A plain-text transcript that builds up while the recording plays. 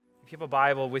If you have a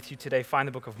Bible with you today, find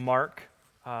the book of Mark.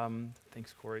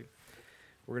 Thanks, Corey.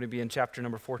 We're going to be in chapter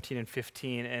number 14 and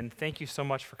 15, and thank you so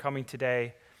much for coming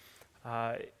today.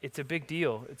 It's a big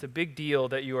deal. It's a big deal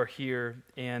that you are here,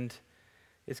 and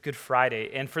it's Good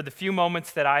Friday. And for the few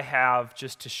moments that I have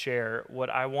just to share, what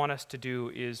I want us to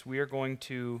do is we are going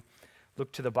to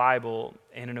look to the Bible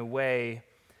and, in a way,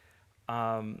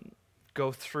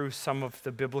 go through some of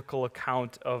the biblical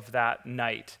account of that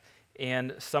night.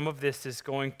 And some of this is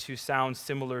going to sound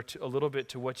similar to a little bit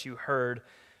to what you heard,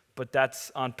 but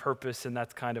that's on purpose, and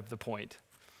that's kind of the point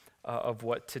of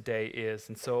what today is.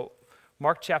 And so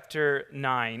Mark chapter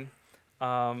 9,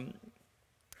 or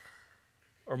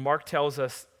Mark tells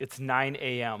us it's 9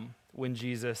 a.m. when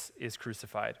Jesus is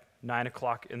crucified, 9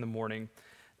 o'clock in the morning.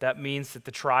 That means that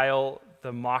the trial,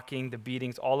 the mocking, the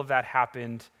beatings, all of that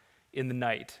happened in the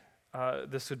night.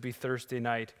 This would be Thursday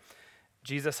night.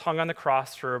 Jesus hung on the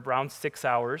cross for around 6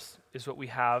 hours, is what we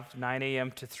have, 9 a.m.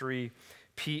 to 3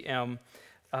 p.m.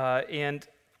 And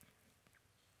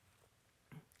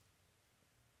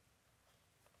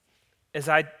as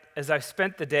I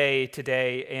spent the day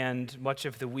today and much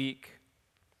of the week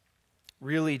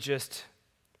really just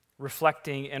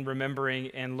reflecting and remembering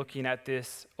and looking at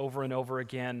this over and over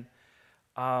again,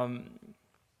 I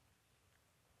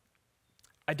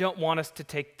don't want us to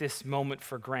take this moment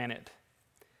for granted.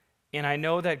 And I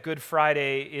know that Good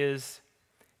Friday is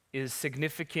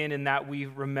significant in that we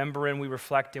remember and we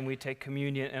reflect and we take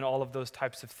communion and all of those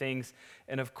types of things.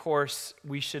 And of course,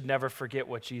 we should never forget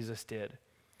what Jesus did.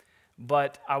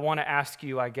 But I want to ask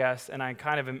you, I guess, and I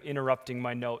kind of am interrupting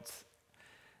my notes,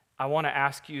 I want to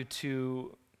ask you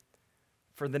to,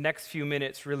 for the next few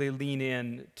minutes, really lean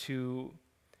in to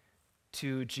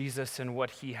Jesus and what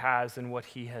he has and what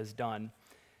he has done.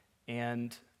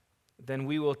 And then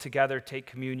we will together take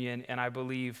communion, and I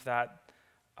believe that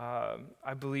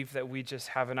we just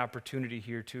have an opportunity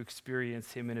here to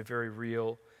experience him in a very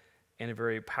real and a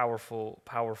very powerful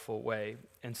way.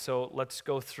 And so let's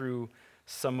go through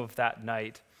some of that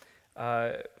night.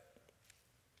 The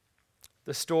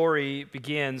story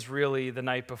begins really the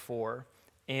night before,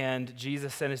 and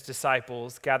Jesus and his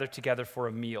disciples gather together for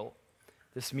a meal.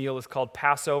 This meal is called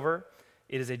Passover.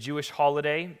 It is a Jewish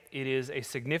holiday. It is a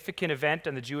significant event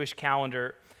on the Jewish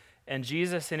calendar. And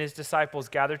Jesus and his disciples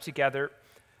gather together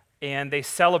and they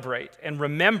celebrate and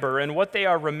remember. And what they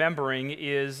are remembering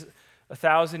is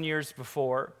 1,000 years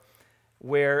before,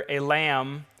 where a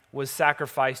lamb was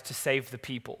sacrificed to save the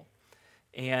people.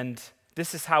 And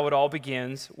this is how it all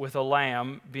begins, with a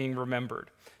lamb being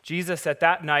remembered. Jesus at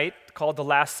that night, called the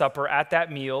Last Supper, at that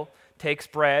meal, takes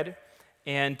bread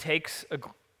and takes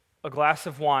a glass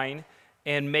of wine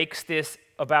and makes this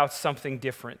about something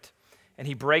different. And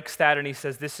he breaks that and he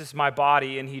says, "This is my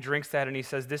body," and he drinks that and he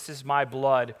says, "This is my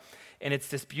blood." And it's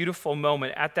this beautiful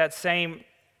moment. At that same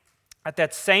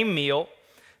meal,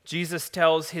 Jesus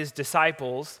tells his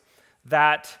disciples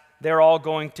that they're all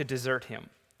going to desert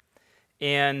him.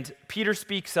 And Peter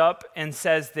speaks up and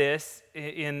says this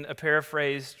in a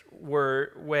paraphrased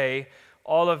way,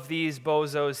 "All of these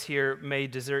bozos here may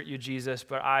desert you, Jesus,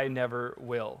 but I never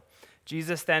will."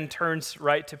 Jesus then turns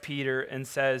right to Peter and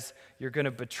says, "You're going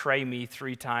to betray me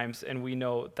 3 times," and we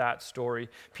know that story.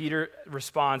 Peter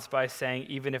responds by saying,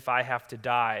 "Even if I have to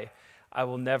die, I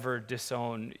will never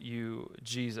disown you,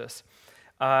 Jesus."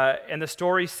 And the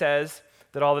story says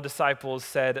that all the disciples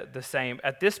said the same.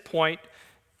 At this point,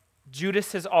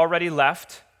 Judas has already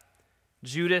left.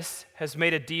 Judas has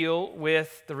made a deal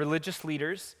with the religious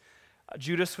leaders.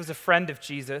 Judas was a friend of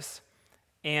Jesus,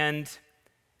 and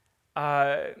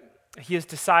he has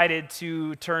decided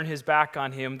to turn his back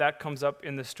on him. That comes up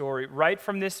in the story. Right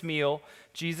from this meal,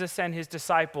 Jesus and his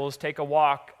disciples take a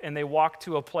walk, and they walk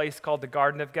to a place called the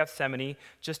Garden of Gethsemane,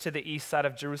 just to the east side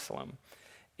of Jerusalem.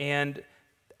 And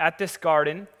at this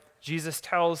garden, Jesus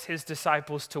tells his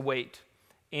disciples to wait,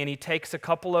 and he takes a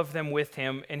couple of them with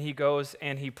him, and he goes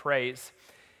and he prays.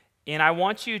 And I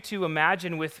want you to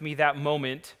imagine with me that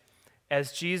moment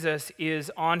as Jesus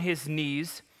is on his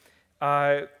knees,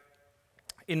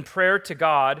 in prayer to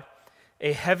God,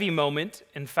 a heavy moment.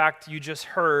 In fact, you just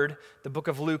heard the book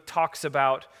of Luke talks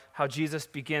about how Jesus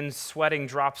begins sweating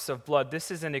drops of blood.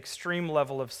 This is an extreme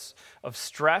level of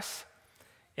stress,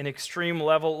 an extreme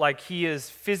level, like he is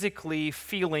physically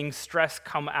feeling stress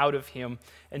come out of him.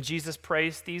 And Jesus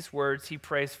prays these words. He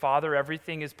prays, "Father,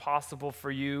 everything is possible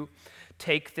for you.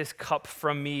 take this cup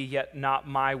from me, yet not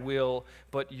my will,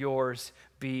 but yours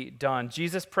be done.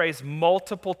 Jesus prays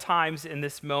multiple times in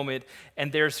this moment,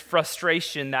 and there's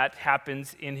frustration that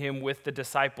happens in him with the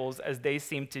disciples as they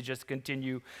seem to just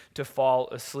continue to fall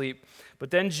asleep.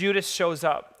 But then Judas shows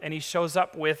up, and he shows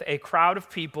up with a crowd of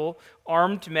people,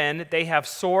 armed men. They have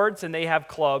swords and they have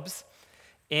clubs,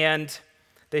 and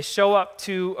they show up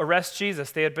to arrest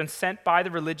Jesus. They had been sent by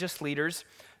the religious leaders.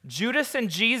 Judas and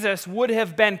Jesus would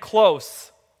have been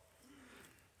close.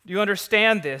 Do you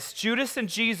understand this? Judas and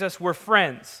Jesus were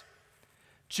friends.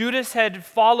 Judas had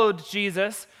followed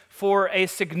Jesus for a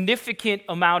significant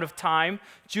amount of time.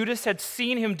 Judas had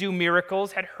seen him do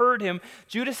miracles, had heard him.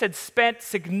 Judas had spent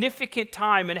significant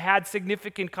time and had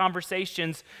significant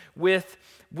conversations with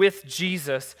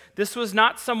Jesus. This was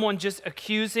not someone just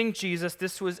accusing Jesus.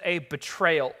 This was a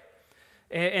betrayal.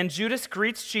 And Judas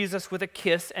greets Jesus with a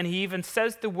kiss, and he even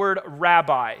says the word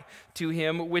rabbi to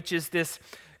him, which is this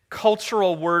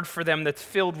cultural word for them that's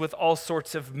filled with all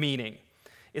sorts of meaning.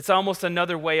 It's almost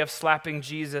another way of slapping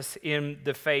Jesus in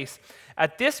the face.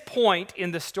 At this point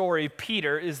in the story,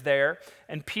 Peter is there,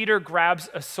 and Peter grabs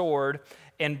a sword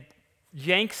and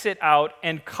yanks it out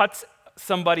and cuts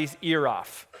somebody's ear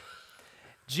off.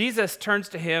 Jesus turns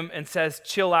to him and says,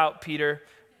 "Chill out, Peter.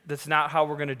 That's not how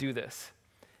we're going to do this."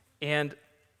 And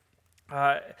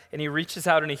he reaches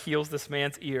out and he heals this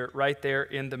man's ear right there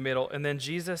in the middle. And then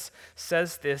Jesus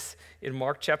says this in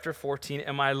Mark chapter 14,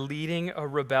 "Am I leading a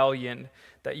rebellion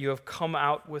that you have come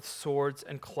out with swords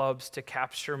and clubs to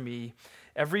capture me?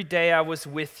 Every day I was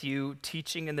with you,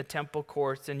 teaching in the temple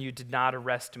courts, and you did not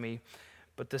arrest me.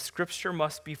 But the scripture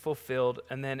must be fulfilled."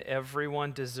 And then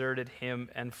everyone deserted him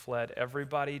and fled.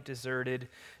 Everybody deserted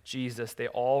Jesus. They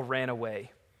all ran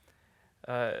away.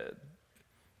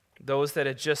 Those that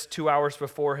had just 2 hours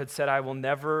before had said, "I will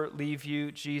never leave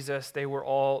you, Jesus," they were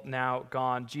all now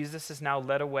gone. Jesus is now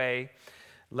led away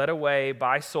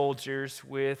by soldiers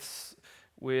with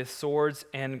swords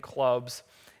and clubs.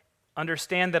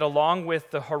 Understand that along with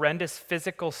the horrendous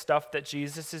physical stuff that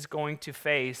Jesus is going to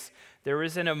face, there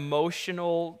is an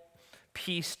emotional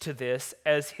piece to this,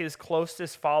 as his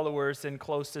closest followers and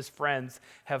closest friends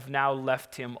have now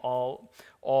left him all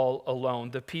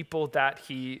alone, the people that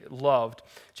he loved.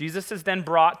 Jesus is then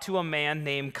brought to a man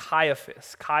named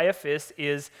Caiaphas. Caiaphas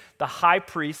is the high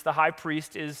priest. The high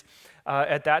priest is,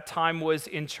 at that time, was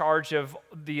in charge of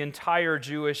the entire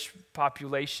Jewish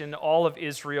population, all of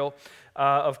Israel.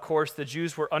 Of course, the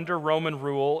Jews were under Roman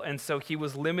rule, and so he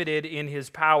was limited in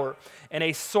his power. And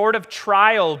a sort of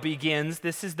trial begins.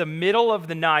 This is the middle of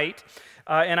the night,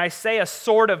 and I say a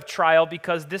sort of trial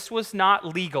because this was not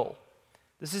legal.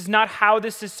 This is not how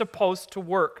this is supposed to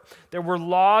work. There were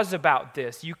laws about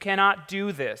this. You cannot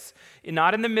do this.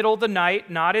 Not in the middle of the night,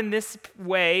 not in this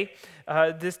way.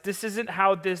 This isn't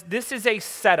how this is a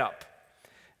setup.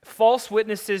 False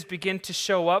witnesses begin to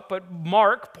show up, but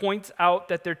Mark points out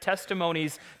that their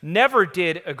testimonies never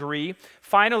did agree.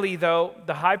 Finally, though,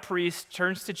 the high priest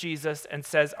turns to Jesus and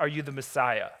says, "Are you the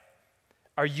Messiah?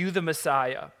 Are you the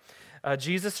Messiah?"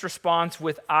 Jesus responds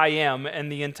with, "I am,"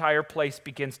 and the entire place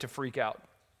begins to freak out.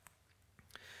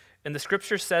 And the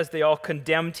scripture says they all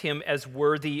condemned him as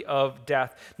worthy of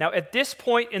death. Now, at this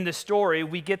point in the story,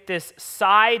 we get this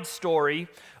side story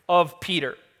of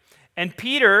Peter. And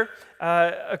Peter,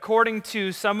 according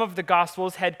to some of the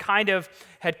Gospels, had kind of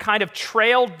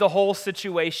trailed the whole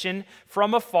situation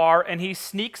from afar, and he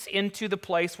sneaks into the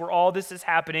place where all this is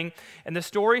happening. And the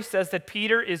story says that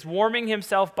Peter is warming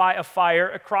himself by a fire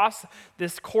across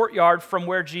this courtyard from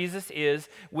where Jesus is,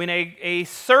 when a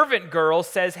servant girl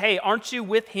says, "Hey, aren't you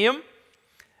with him?"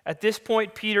 At this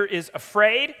point, Peter is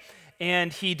afraid,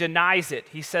 and he denies it.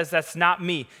 He says, "That's not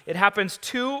me." It happens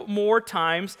 2 more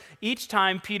times. Each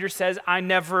time Peter says, "I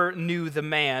never knew the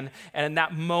man." And in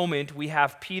that moment, we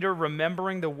have Peter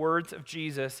remembering the words of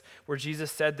Jesus where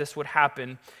Jesus said this would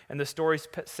happen. And the story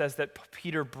says that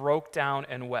Peter broke down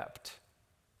and wept.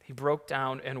 He broke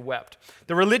down and wept.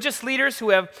 The religious leaders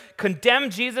who have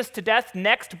condemned Jesus to death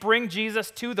next bring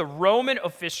Jesus to the Roman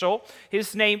official.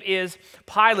 His name is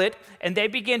Pilate, and they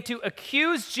begin to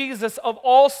accuse Jesus of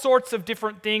all sorts of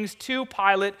different things to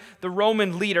Pilate, the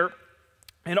Roman leader.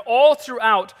 And all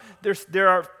throughout, there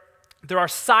are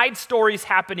side stories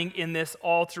happening in this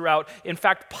all throughout. In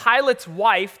fact, Pilate's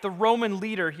wife, the Roman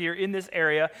leader here in this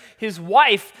area, his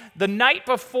wife, the night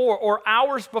before or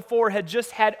hours before, had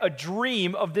just had a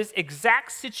dream of this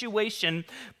exact situation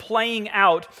playing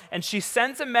out. And she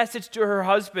sends a message to her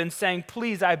husband saying,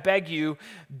 "Please, I beg you,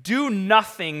 do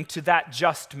nothing to that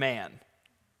just man,"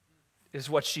 is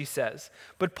what she says.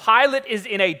 But Pilate is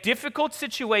in a difficult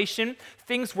situation.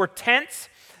 Things were tense.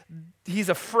 He's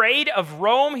afraid of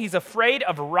Rome. He's afraid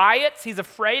of riots. He's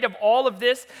afraid of all of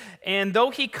this. And though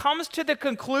he comes to the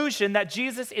conclusion that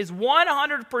Jesus is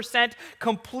 100%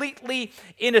 completely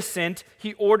innocent,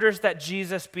 he orders that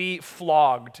Jesus be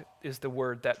flogged, is the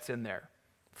word that's in there.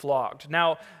 Flogged.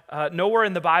 Now, nowhere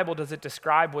in the Bible does it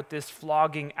describe what this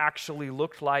flogging actually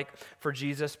looked like for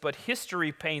Jesus, but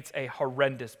history paints a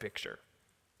horrendous picture.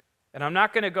 And I'm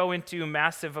not going to go into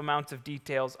massive amounts of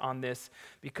details on this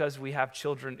because we have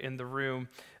children in the room.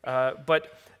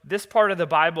 But this part of the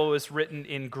Bible is written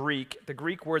in Greek. The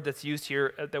Greek word that's used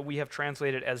here that we have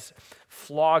translated as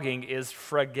flogging is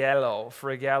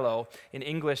phregelo. In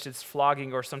English, it's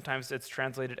flogging, or sometimes it's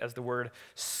translated as the word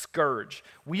scourge.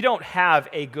 We don't have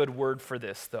a good word for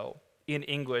this, though, in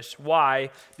English. Why?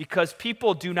 Because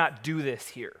people do not do this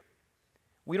here.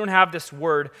 We don't have this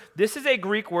word. This is a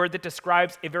Greek word that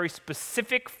describes a very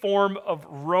specific form of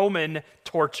Roman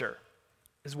torture,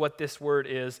 is what this word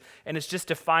is. And it's just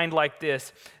defined like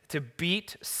this: to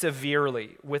beat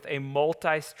severely with a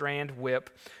multi-strand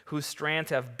whip whose strands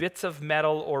have bits of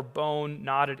metal or bone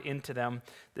knotted into them.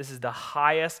 This is the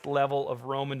highest level of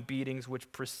Roman beatings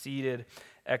which preceded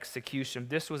execution.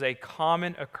 This was a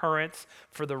common occurrence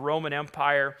for the Roman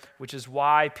Empire, which is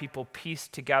why people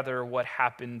pieced together what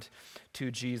happened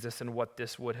to Jesus and what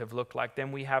this would have looked like.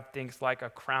 Then we have things like a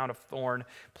crown of thorn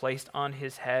placed on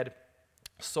his head,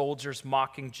 soldiers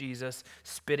mocking Jesus,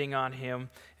 spitting on him,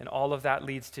 and all of that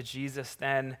leads to Jesus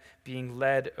then being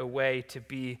led away to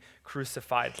be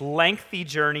crucified. Lengthy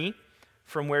journey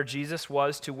from where Jesus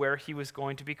was to where he was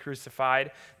going to be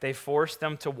crucified. They forced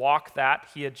them to walk that.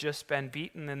 He had just been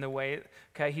beaten in the way.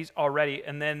 Okay, he's already.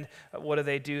 And then what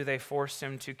do? They forced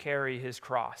him to carry his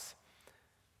cross.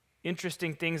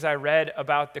 Interesting things I read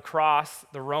about the cross,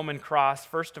 the Roman cross.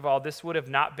 First of all, this would have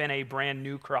not been a brand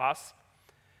new cross.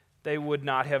 They would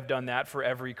not have done that for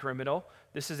every criminal.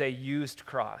 This is a used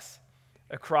cross,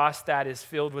 a cross that is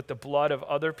filled with the blood of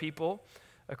other people,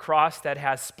 a cross that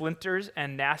has splinters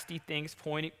and nasty things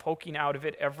poking out of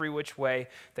it every which way.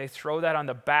 They throw that on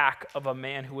the back of a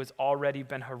man who has already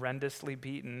been horrendously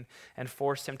beaten and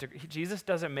force him to. Jesus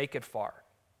doesn't make it far.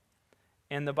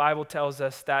 And the Bible tells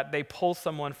us that they pull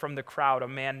someone from the crowd, a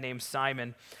man named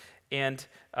Simon. And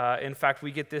in fact,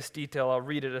 we get this detail. I'll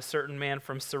read it. A certain man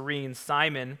from Cyrene,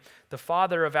 Simon, the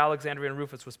father of Alexander and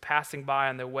Rufus, was passing by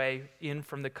on their way in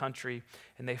from the country,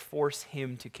 and they force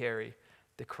him to carry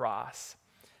the cross.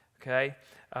 Okay?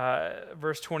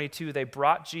 Verse 22, they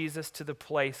brought Jesus to the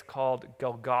place called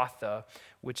Golgotha,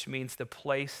 which means the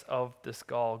place of the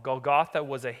skull. Golgotha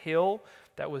was a hill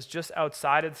that was just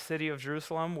outside of the city of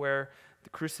Jerusalem where the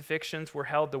crucifixions were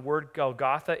held. The word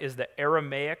Golgotha is the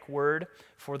Aramaic word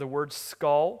for the word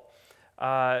skull. We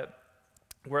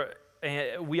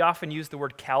often use the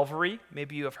word Calvary.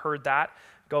 Maybe you have heard that.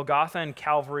 Golgotha and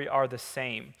Calvary are the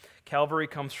same. Calvary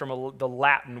comes from the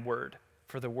Latin word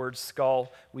for the word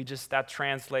skull. That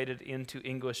translated into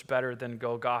English better than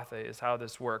Golgotha is how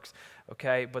this works.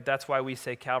 Okay, but that's why we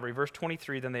say Calvary. Verse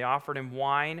 23, then they offered him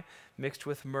wine mixed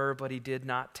with myrrh, but he did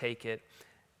not take it.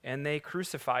 And they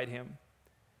crucified him,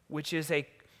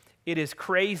 it is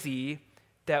crazy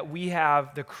that we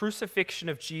have the crucifixion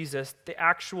of Jesus. The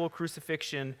actual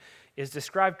crucifixion is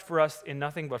described for us in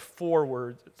nothing but four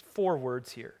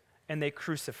words here. And they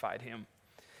crucified him.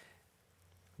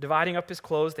 Dividing up his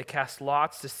clothes, they cast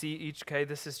lots to see each. Okay,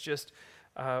 this is just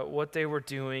what they were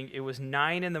doing. It was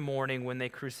 9 a.m. when they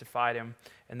crucified him,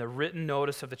 and the written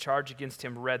notice of the charge against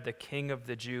him read, "The King of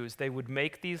the Jews." They would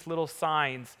make these little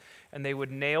signs, and they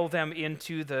would nail them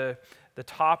into the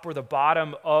top or the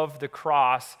bottom of the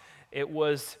cross. It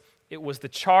was the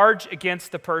charge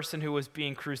against the person who was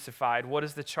being crucified. What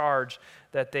is the charge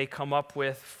that they come up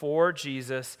with for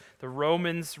Jesus? The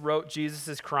Romans wrote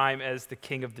Jesus' crime as the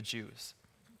King of the Jews.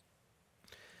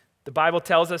 The Bible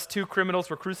tells us 2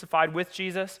 criminals were crucified with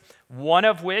Jesus, one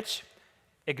of which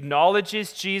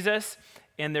acknowledges Jesus,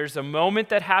 and there's a moment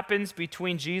that happens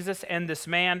between Jesus and this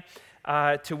man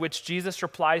to which Jesus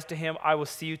replies to him, "I will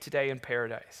see you today in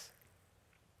paradise."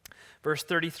 Verse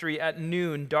 33, at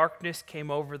noon, darkness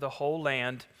came over the whole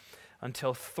land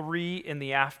until 3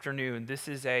 p.m. This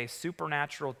is a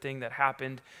supernatural thing that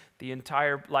happened.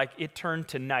 It turned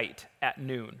to night at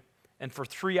noon. And for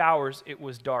 3 hours, it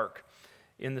was dark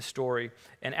in the story.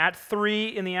 And at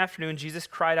 3 p.m, Jesus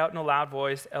cried out in a loud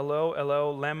voice, "Elo,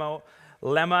 Elo,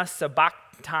 lema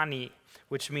sabachthani,"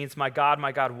 which means, my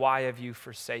God, why have you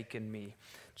forsaken me?"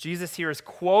 Jesus here is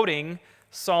quoting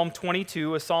Psalm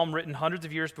 22, a psalm written hundreds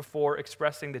of years before,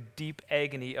 expressing the deep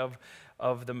agony of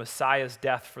the Messiah's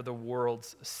death for the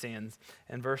world's sins.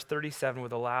 And verse 37,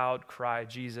 with a loud cry,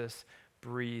 Jesus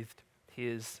breathed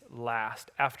his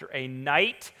last. After a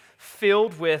night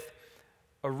filled with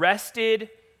arrested,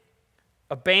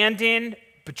 abandoned,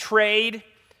 betrayed,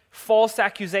 false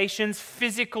accusations,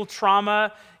 physical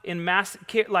trauma, in mass,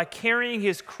 like carrying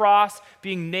his cross,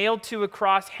 being nailed to a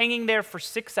cross, hanging there for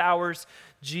 6 hours,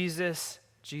 Jesus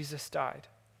died.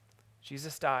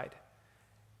 Jesus died.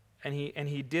 And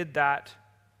he did that.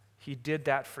 He did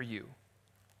that for you.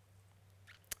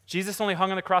 Jesus only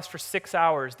hung on the cross for 6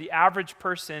 hours. The average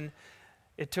person,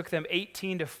 it took them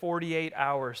 18 to 48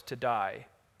 hours to die,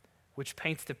 which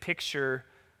paints the picture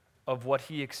of what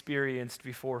he experienced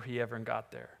before he ever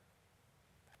got there,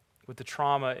 with the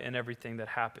trauma and everything that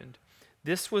happened.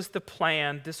 This was the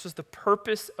plan, this was the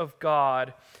purpose of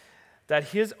God, that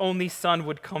his only son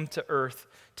would come to earth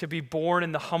to be born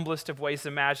in the humblest of ways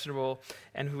imaginable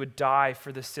and who would die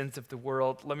for the sins of the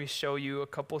world. Let me show you a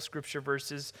couple of scripture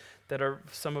verses that are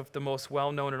some of the most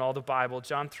well-known in all the Bible.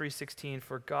 John 3:16,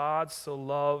 for God so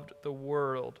loved the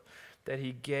world that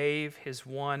he gave his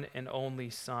one and only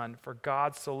son. For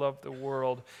God so loved the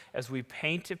world. As we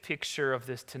paint a picture of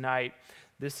this tonight,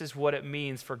 this is what it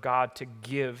means for God to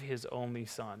give his only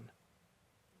son.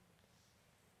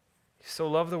 He so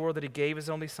loved the world that he gave his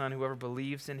only son. Whoever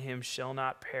believes in him shall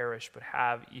not perish, but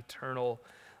have eternal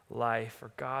life.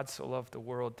 For God so loved the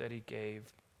world that he gave.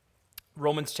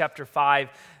 Romans chapter 5,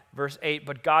 verse 8,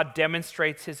 but God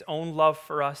demonstrates his own love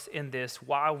for us in this: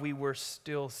 while we were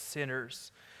still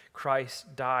sinners,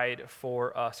 Christ died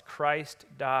for us. Christ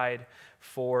died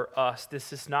for us.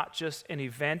 This is not just an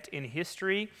event in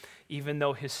history, even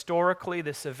though historically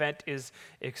this event is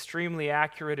extremely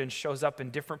accurate and shows up in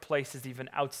different places even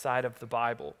outside of the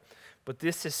Bible. But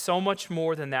this is so much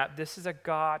more than that. This is a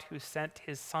God who sent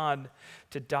his son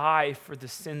to die for the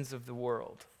sins of the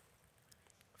world.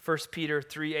 1 Peter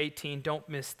 3:18, don't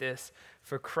miss this.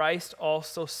 For Christ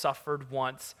also suffered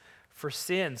once for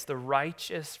sins, the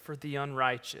righteous for the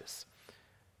unrighteous,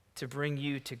 to bring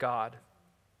you to God.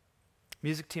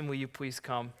 Music team, will you please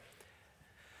come?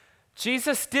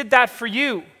 Jesus did that for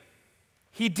you.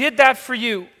 He did that for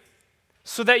you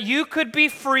so that you could be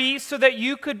free, so that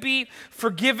you could be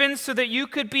forgiven, so that you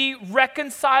could be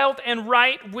reconciled and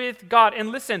right with God. And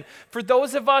listen, for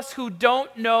those of us who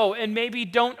don't know and maybe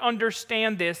don't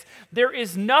understand this, there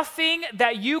is nothing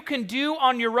that you can do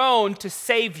on your own to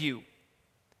save you.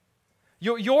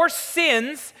 Your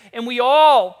sins, and we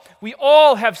all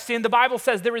have sinned. The Bible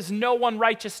says there is no one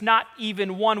righteous, not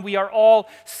even one. We are all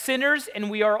sinners, and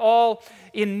we are all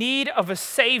in need of a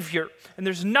Savior. And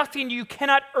there's nothing, you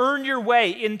cannot earn your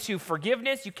way into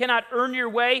forgiveness. You cannot earn your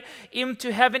way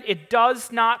into heaven. It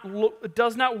does not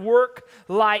work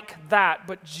like that.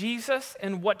 But Jesus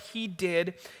and what he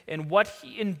did and what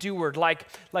he endured, like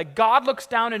God looks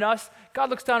down on us. God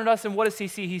looks down at us, and what does he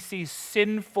see? He sees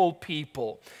sinful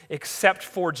people, except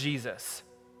for Jesus.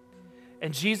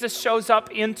 And Jesus shows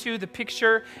up into the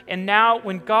picture, and now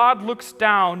when God looks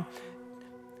down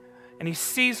and he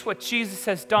sees what Jesus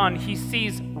has done, he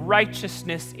sees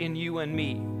righteousness in you and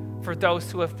me for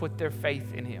those who have put their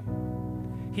faith in him.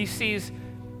 He sees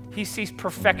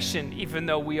perfection even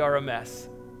though we are a mess.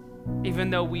 Even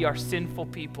though we are sinful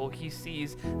people, he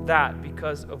sees that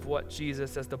because of what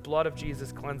Jesus, as the blood of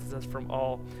Jesus cleanses us from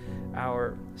all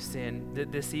our sin.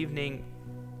 This evening,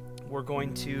 we're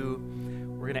going to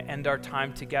end our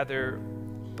time together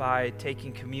by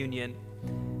taking communion.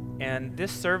 And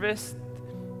this service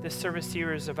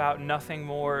here is about nothing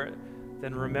more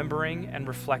than remembering and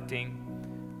reflecting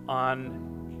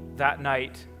on that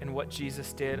night and what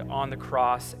Jesus did on the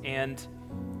cross. And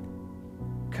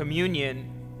communion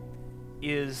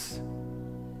is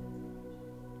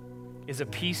a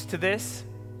piece to this.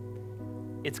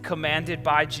 It's commanded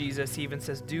by Jesus. He even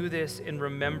says, do this in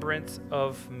remembrance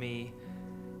of me.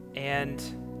 And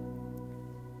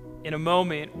in a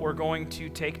moment, we're going to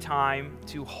take time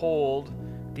to hold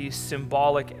these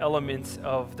symbolic elements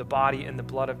of the body and the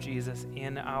blood of Jesus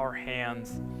in our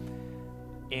hands,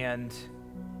 and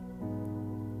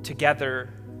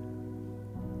together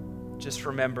just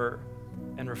remember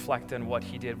and reflect on what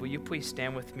he did. Will you please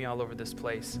stand with me all over this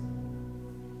place?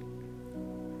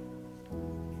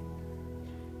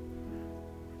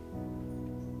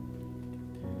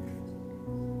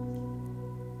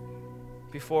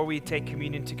 Before we take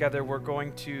communion together, we're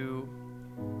going to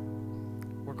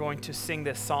sing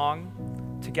this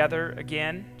song together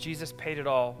again. Jesus paid it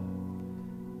all.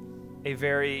 A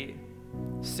very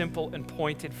simple and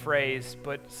pointed phrase,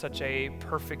 but such a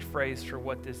perfect phrase for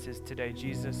what this is today.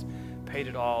 Jesus paid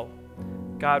it all.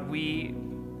 God, we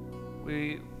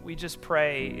just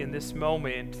pray in this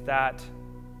moment that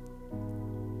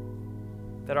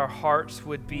our hearts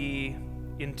would be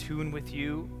in tune with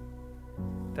you,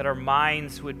 that our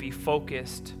minds would be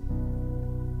focused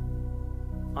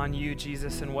on you,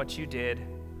 Jesus, and what you did.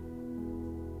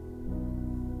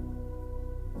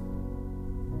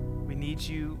 We need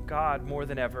you, God, more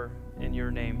than ever. In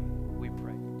your name we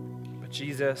pray. But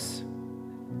Jesus,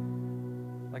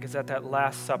 like it's at that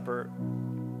Last Supper,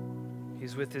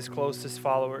 he's with his closest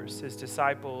followers, his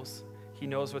disciples. He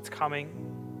knows what's coming.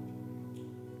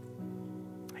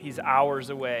 He's hours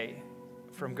away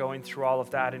from going through all of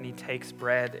that, and he takes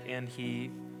bread and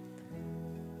he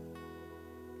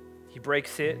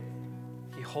breaks it,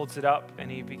 he holds it up,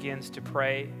 and he begins to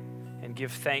pray and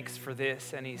give thanks for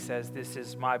this. And he says, "This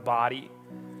is my body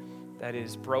that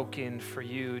is broken for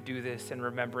you. Do this in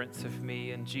remembrance of me."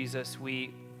 And Jesus,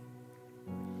 we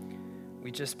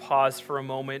just pause for a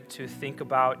moment to think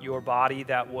about your body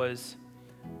that was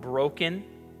broken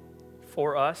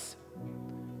for us.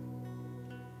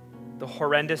 The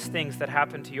horrendous things that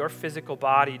happened to your physical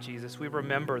body, Jesus, we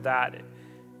remember that.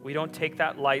 We don't take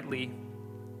that lightly.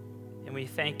 And we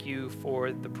thank you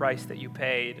for the price that you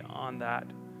paid on that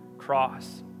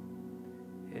cross.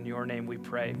 In your name we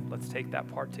pray. Let's take that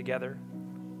part together.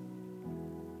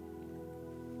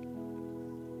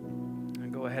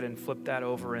 And go ahead and flip that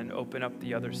over and open up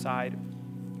the other side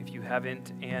if you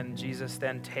haven't. And Jesus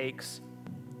then takes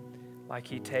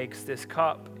this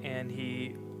cup, and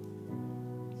he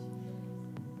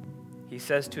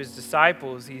says to his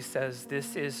disciples, he says,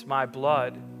 "This is my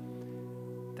blood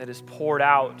that is poured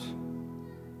out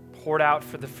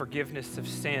for the forgiveness of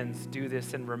sins. Do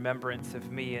this in remembrance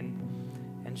of me."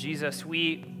 And Jesus,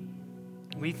 we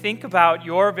think about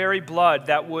your very blood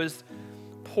that was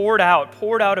poured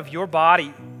out of your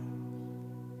body.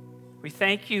 We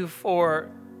thank you for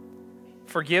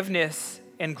forgiveness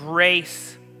and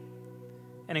grace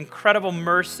and incredible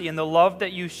mercy and the love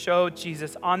that you showed,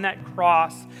 Jesus, on that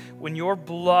cross when your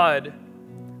blood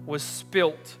was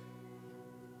spilt.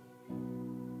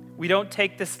 We don't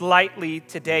take this lightly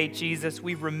today, Jesus.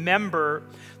 We remember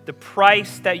the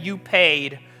price that you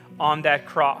paid on that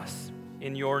cross.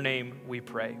 In your name we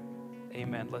pray.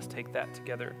 Amen. Let's take that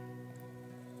together.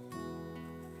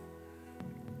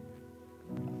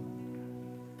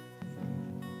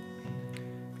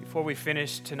 Before we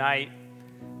finish tonight,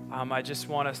 I just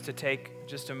want us to take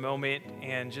just a moment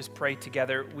and just pray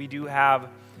together. We do have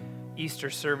Easter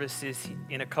services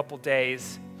in a couple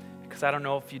days, because I don't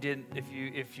know if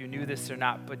you knew this or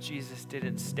not, but Jesus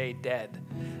didn't stay dead.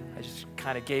 I just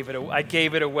kind of gave it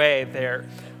away there,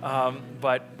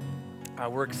 but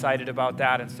we're excited about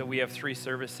that. And so we have 3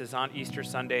 services on Easter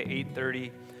Sunday: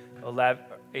 8:30,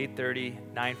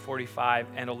 9:45,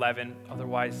 and 11.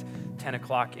 Otherwise, 10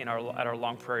 o'clock at our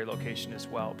Long Prairie location as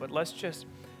well. But let's just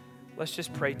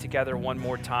pray together one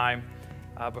more time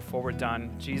before we're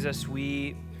done. Jesus,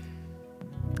 we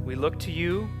look to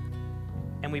you,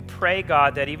 and we pray,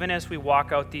 God, that even as we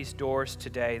walk out these doors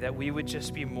today, that we would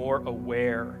just be more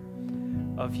aware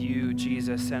of you,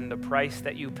 Jesus, and the price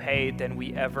that you paid than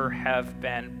we ever have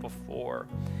been before.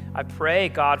 I pray,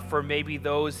 God, for maybe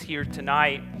those here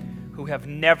tonight who have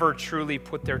never truly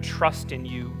put their trust in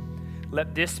you.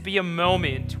 Let this be a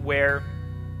moment where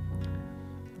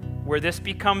this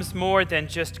becomes more than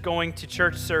just going to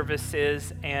church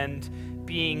services and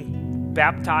being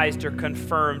baptized or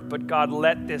confirmed, but God,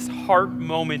 let this heart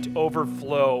moment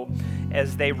overflow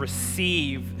as they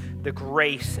receive the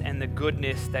grace and the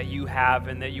goodness that you have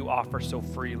and that you offer so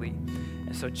freely.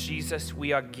 And so, Jesus,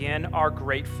 we again are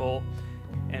grateful,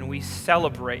 and we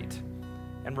celebrate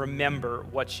and remember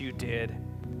what you did.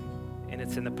 And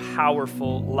it's in the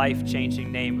powerful,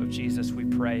 life-changing name of Jesus we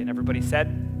pray. And everybody said,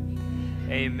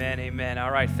 amen, amen.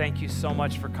 All right, thank you so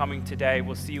much for coming today.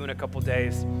 We'll see you in a couple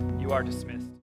days. You are dismissed.